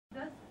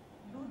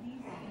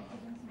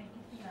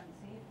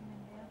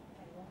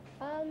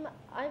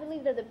I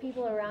believe that the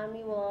people around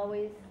me will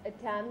always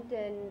attempt,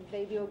 and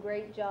they do a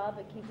great job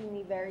at keeping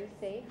me very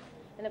safe.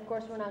 And of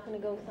course, we're not going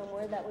to go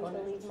somewhere that we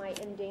believe might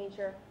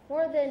endanger,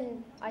 more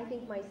than I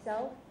think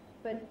myself,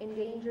 but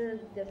endanger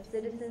the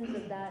citizens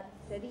of that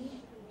city,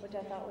 which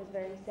I thought was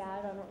very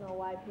sad. I don't know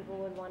why people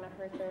would want to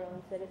hurt their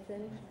own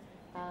citizens.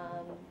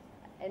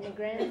 In the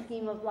grand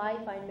scheme of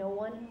life, I'm no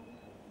one.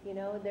 You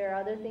know, there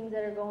are other things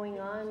that are going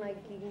on, like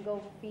you can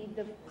go feed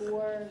the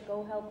poor,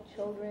 go help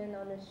children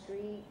on the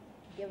street,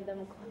 give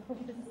them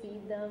clothes,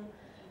 feed them,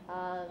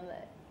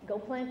 go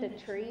plant a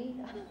tree.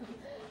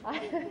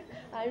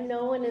 I'm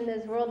no one in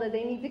this world that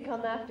they need to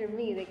come after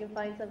me. They can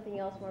find something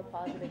else more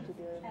positive to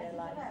do in their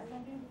lives.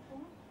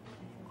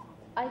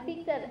 I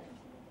think that,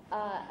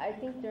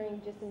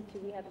 during just into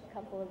we had a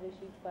couple of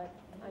issues, but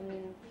I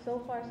mean, so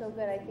far so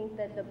good. I think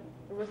that the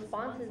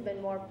response has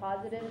been more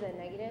positive than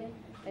negative,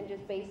 and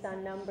just based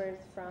on numbers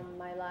from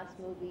my last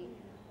movie,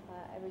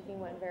 everything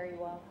went very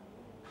well.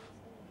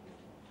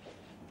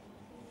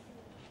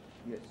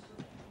 Yes.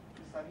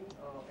 Sunny,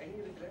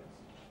 any regrets?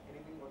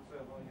 Anything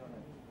whatsoever in your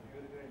life? Do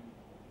you regret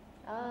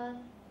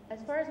anything?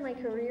 As far as my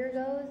career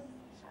goes,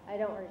 I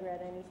don't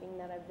regret anything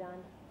that I've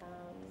done.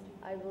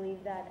 I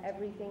believe that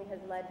everything has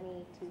led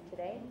me to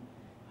today.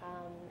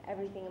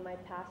 Everything in my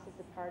past is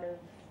a part of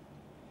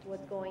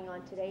what's going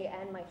on today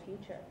and my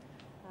future.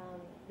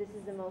 This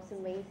is the most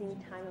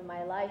amazing time of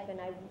my life, and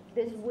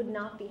this would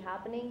not be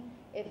happening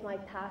if my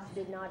past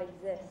did not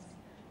exist.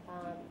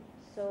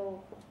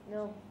 So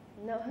no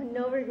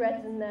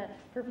regrets in the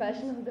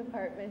professional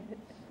department.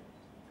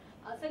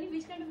 Sunny,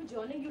 which kind of a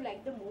genre you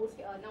like the most?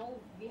 Now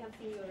we have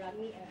seen your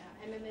Ragni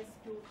MMS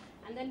too,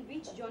 and then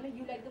which genre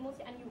you like the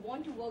most, and you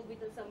want to work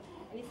with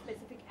any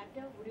specific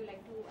actor? Would you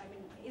like to? I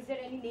mean, is there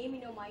any name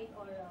in your mind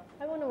or?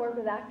 I want to work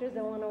with actors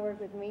that want to work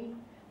with me,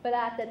 but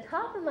at the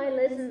top of my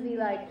list would be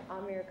like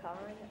Amir Khan.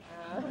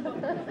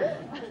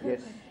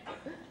 Yes.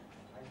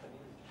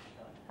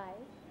 Hi.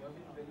 You have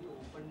been very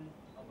open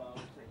about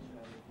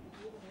sexuality.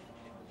 So,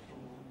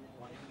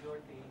 what is your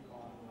take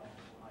on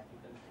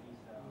Article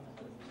 3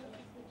 criminalizes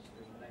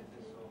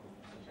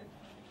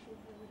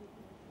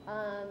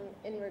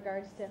In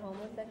regards to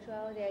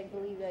homosexuality, I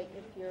believe that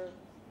if you're,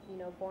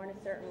 born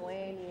a certain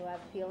way and you have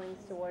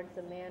feelings towards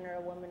a man or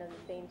a woman of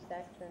the same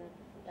sex, then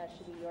that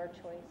should be your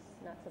choice,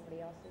 not somebody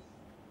else's.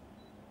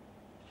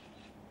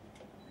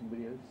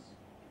 Anybody else?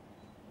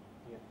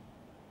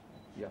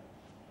 Yeah.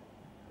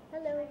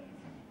 Hello.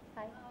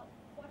 Hi.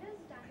 What has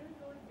Daniel's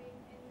role been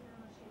in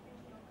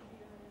shaping your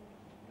career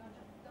and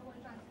the whole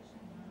transition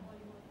to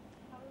Hollywood?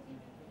 How has he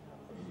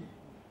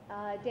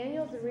been?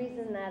 Daniel's the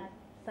reason that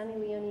Sunny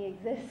Leone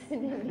exists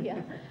in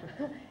India.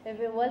 If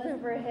it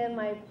wasn't for him,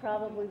 I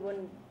probably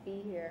wouldn't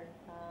be here.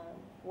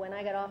 When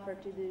I got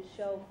offered to do a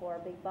show for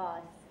Big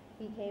Boss,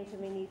 he came to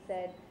me and he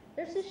said,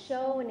 "There's this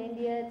show in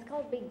India, it's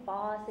called Big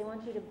Boss, they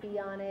want you to be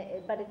on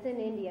it, but it's in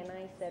India." And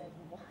I said,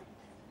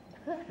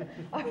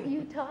 "What are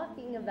you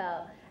talking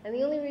about?" And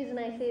the only reason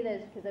I say that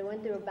is because I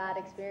went through a bad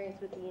experience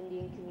with the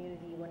Indian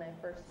community when I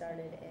first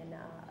started in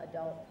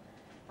adult.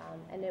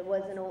 And it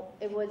was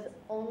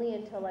only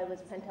until I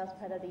was Penthouse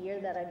Pet of the Year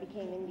that I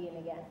became Indian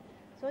again.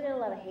 So I got a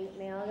lot of hate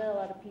mail, I got a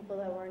lot of people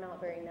that were not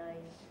very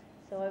nice.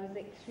 So I was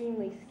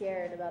extremely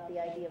scared about the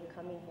idea of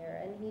coming here.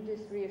 And he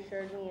just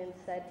reassured me and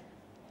said,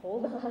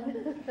 "Hold on,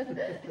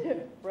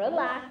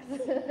 relax."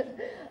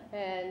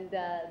 And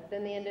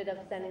then they ended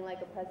up sending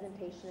like a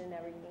presentation and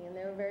everything, and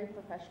they're a very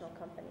professional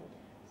company.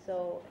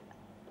 So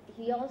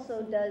he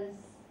also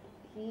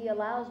he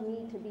allows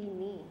me to be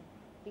me,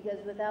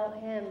 because without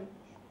him,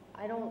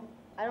 I don't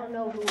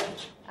know who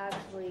would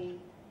actually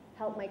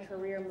help my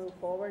career move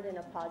forward in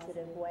a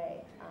positive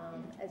way,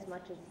 as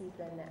much as he's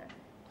been there.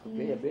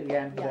 Okay, a big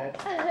hand for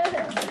that. He's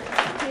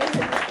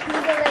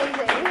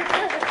amazing.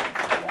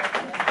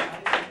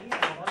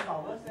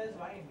 Power says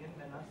why Indian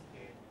men are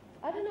scared.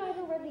 I don't know, I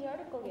haven't read the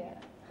article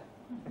yet.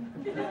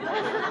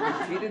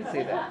 She didn't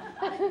say that.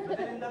 But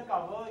then in the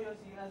cover, you're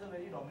seen as a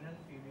very dominant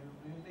female.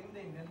 Do you think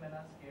the Indian men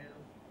are scared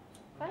of?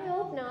 I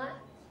hope not.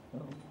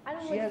 I'm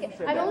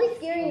only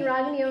scaring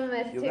Ragini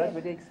MMS You too. guys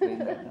really explain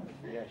that now.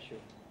 Yeah, sure.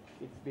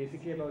 It's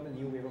basically about the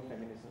new wave of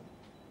feminism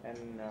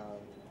and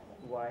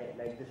why,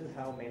 like, this is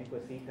how men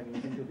perceive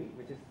feminism to be,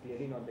 which is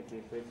clearly not the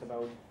case. So it's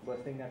about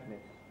busting that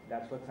myth.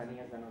 That's what Sunny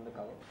has done on the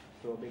cover.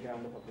 So a big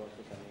round of applause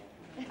for Sunny.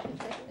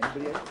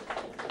 Anybody else?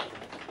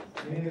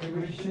 Any other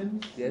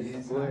questions? Yes,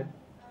 go ahead.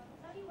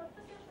 Sunny, what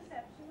was your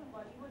perception of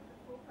Bollywood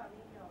before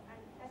coming here, and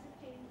has it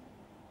changed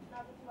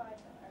now that you are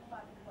as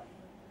part of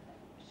Bollywood?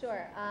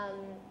 Sure.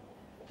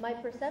 My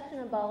perception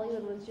of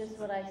Bollywood was just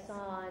what I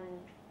saw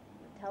on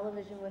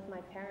television with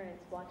my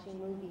parents watching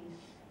movies,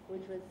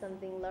 which was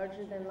something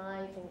larger than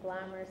life and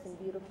glamorous and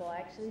beautiful. I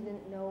actually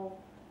didn't know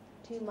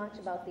too much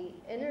about the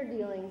inner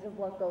dealings of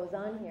what goes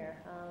on here,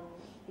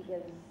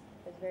 because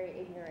I was very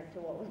ignorant to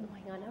what was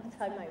going on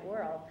outside my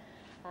world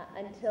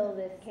until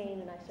this came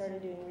and I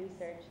started doing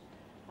research.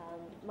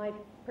 My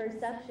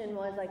perception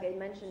was, like I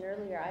mentioned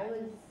earlier,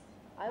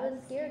 I was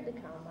scared to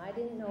come. I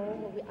didn't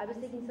know. I was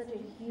taking such a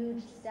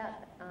huge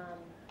step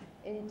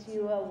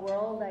into a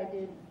world I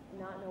did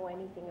not know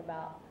anything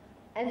about.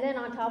 And then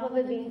on top of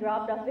it, being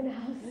dropped off in a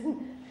house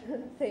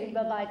and saying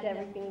bye-bye to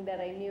everything that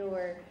I knew,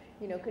 or,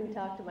 you know, couldn't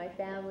talk to my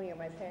family or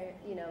my parent,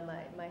 you know,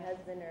 my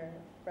husband or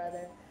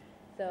brother.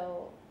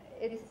 So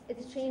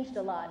it's changed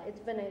a lot. It's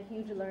been a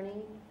huge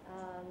learning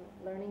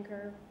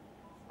curve.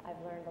 I've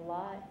learned a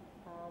lot.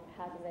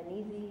 Hasn't been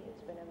easy.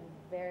 It's been a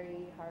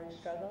very hard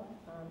struggle.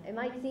 It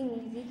might seem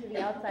easy to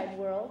the outside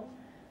world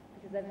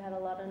because I've had a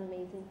lot of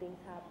amazing things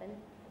happen,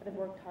 but I've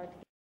worked hard to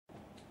get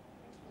it.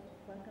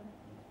 Welcome.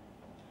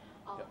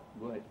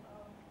 Go ahead.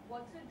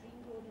 What's your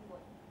dream role in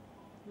what?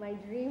 My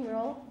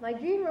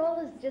dream role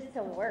is just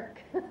to work.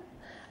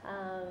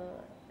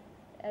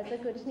 As a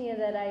Kuchnia,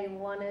 that I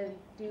want to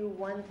do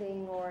one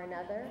thing or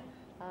another.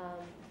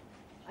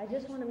 I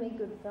just want to make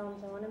good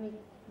films. I want to make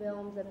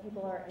films that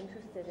people are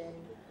interested in.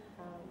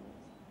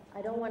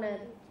 I don't want to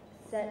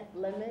set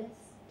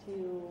limits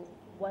to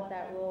what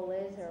that role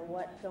is or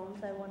what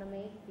films I want to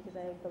make, because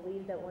I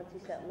believe that once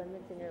you set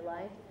limits in your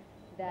life,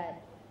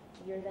 that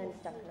you're then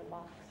stuck in a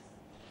box.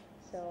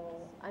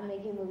 So I'm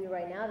making a movie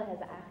right now that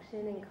has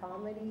action and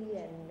comedy,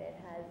 and it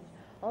has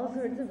all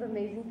sorts of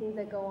amazing things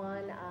that go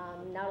on.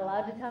 Not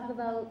allowed to talk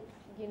about,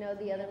 you know,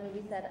 the other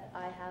movies that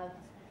I have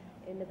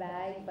in the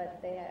bag,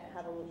 but they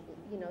have,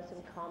 you know,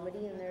 some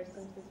comedy, and there's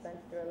some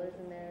suspense thrillers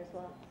in there as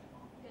well.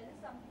 Tell us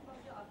something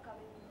about your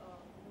upcoming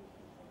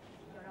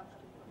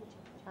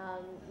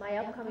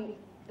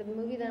The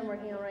movie that I'm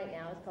working on right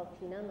now is called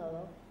Tina and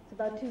Lolo. It's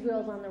about two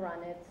girls on the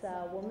run. It's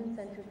a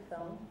woman-centered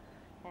film.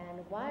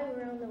 And why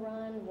we're on the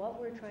run, what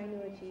we're trying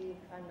to achieve,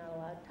 I'm not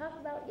allowed to talk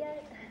about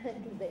yet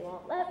because they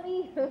won't let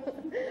me.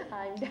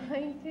 I'm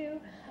dying to.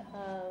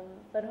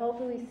 But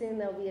hopefully soon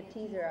there'll be a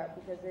teaser up,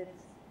 because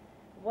it's,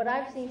 what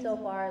I've seen so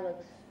far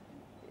looks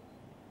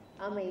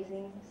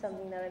amazing,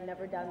 something that I've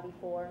never done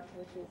before,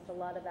 which is a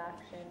lot of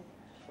action.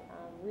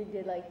 We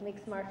did like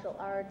mixed martial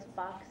arts,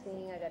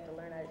 boxing. I got to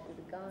learn how to shoot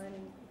a gun.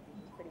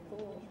 It's pretty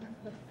cool.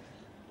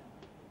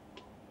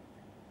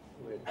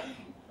 Go ahead.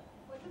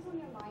 What was on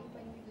your mind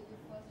when you did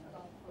your first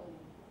adult film?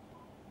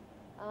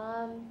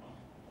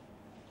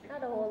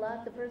 Not a whole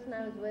lot. The person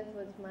I was with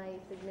was my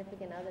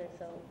significant other,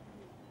 so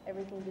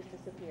everything just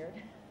disappeared.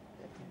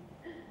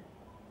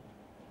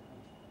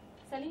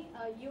 Sunny,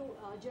 you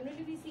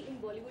generally we see in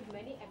Bollywood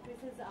many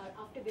actresses are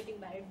after getting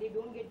married, they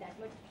don't get that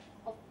much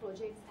of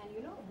projects and,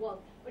 you know, work.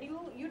 But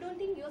you don't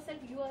think yourself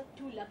you are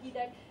too lucky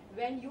that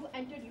when you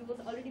entered you was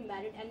already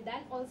married, and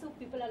then also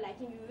people are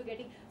liking you, you're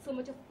getting so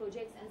much of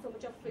projects and so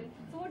much of film.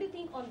 So what do you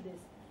think on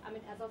this? I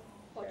mean, as a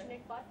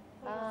fortunate part?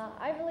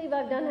 I believe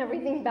I've done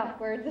everything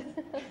backwards.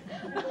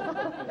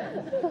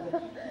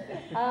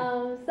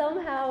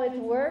 Somehow it's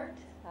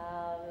worked.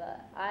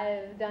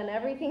 I've done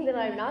everything that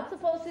I'm not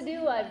supposed to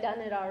do. I've done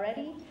it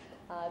already.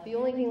 The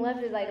only thing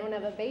left is I don't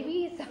have a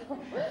baby, so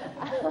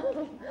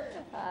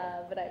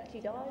but I have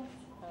two dogs.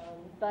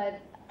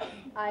 But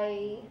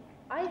I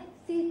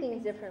see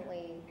things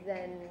differently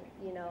than,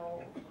 you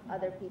know,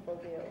 other people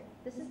do.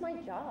 This is my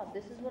job.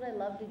 This is what I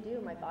love to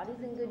do. My body's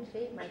in good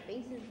shape. My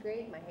face is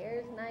great. My hair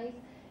is nice.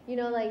 You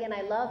know, like, and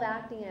I love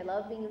acting. I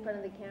love being in front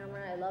of the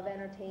camera. I love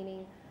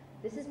entertaining.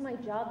 This is my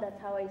job. That's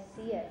how I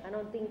see it. I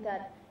don't think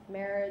that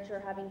marriage or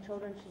having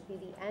children should be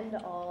the end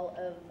all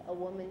of a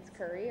woman's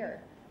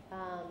career.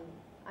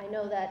 I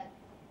know that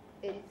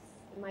it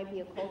might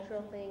be a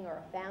cultural thing or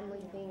a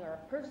family thing or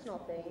a personal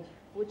thing,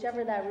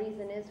 whichever that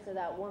reason is for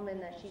that woman,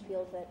 that she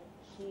feels that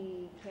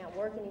she can't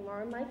work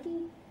anymore. It might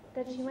be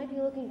that she might be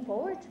looking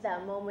forward to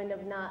that moment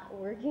of not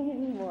working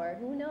anymore.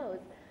 Who knows?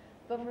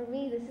 But for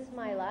me, this is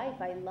my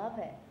life. I love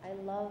it. I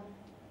love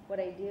what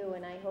I do,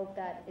 and I hope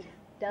that it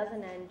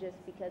doesn't end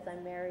just because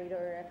I'm married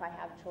or if I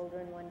have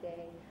children one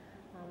day,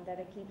 that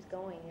it keeps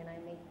going and I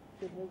make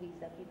good movies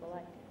that people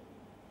like.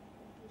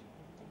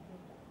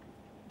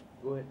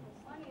 Go ahead.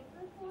 On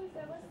April Fool's,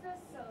 there was this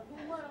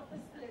rumor of a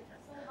split.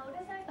 So how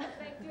does that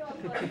affect your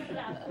personal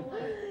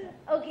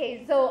rapport?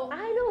 Okay, so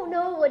I don't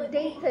know what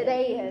date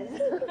today is,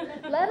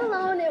 let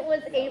alone it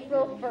was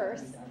April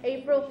 1st,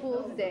 April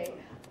Fool's Day.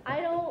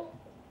 I don't,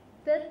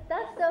 that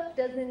stuff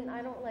doesn't,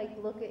 I don't like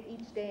look at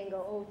each day and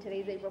go, oh,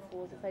 today's April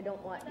Fool's, if I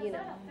don't want, you know.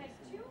 Does that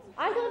affect you?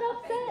 I got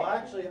upset. Well,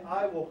 actually,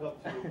 I woke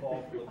up to a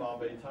call from the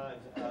Bombay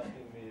Times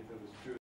asking me if it was true